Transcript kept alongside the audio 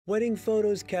Wedding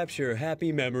photos capture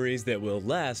happy memories that will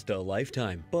last a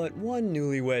lifetime. But one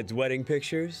newlywed's wedding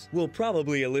pictures will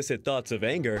probably elicit thoughts of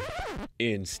anger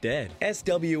instead.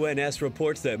 SWNS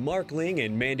reports that Mark Ling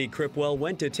and Mandy Cripwell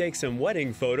went to take some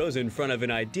wedding photos in front of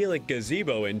an idyllic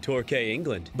gazebo in Torquay,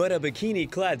 England. But a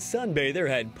bikini-clad sunbather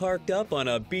had parked up on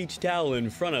a beach towel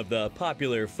in front of the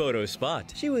popular photo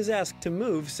spot. She was asked to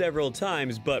move several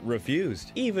times but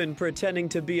refused, even pretending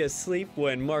to be asleep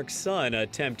when Mark's son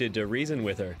attempted to reason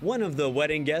with her. One of the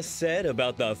wedding guests said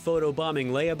about the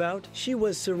photobombing layabout, "She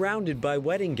was surrounded by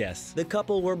wedding guests. The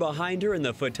couple were behind her and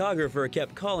the photographer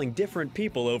kept calling different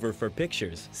people over for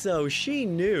pictures. So she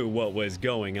knew what was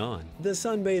going on." The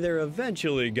sunbather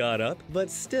eventually got up, but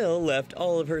still left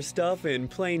all of her stuff in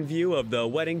plain view of the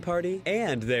wedding party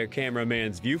and their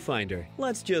cameraman's viewfinder.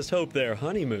 Let's just hope their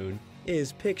honeymoon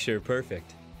is picture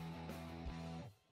perfect.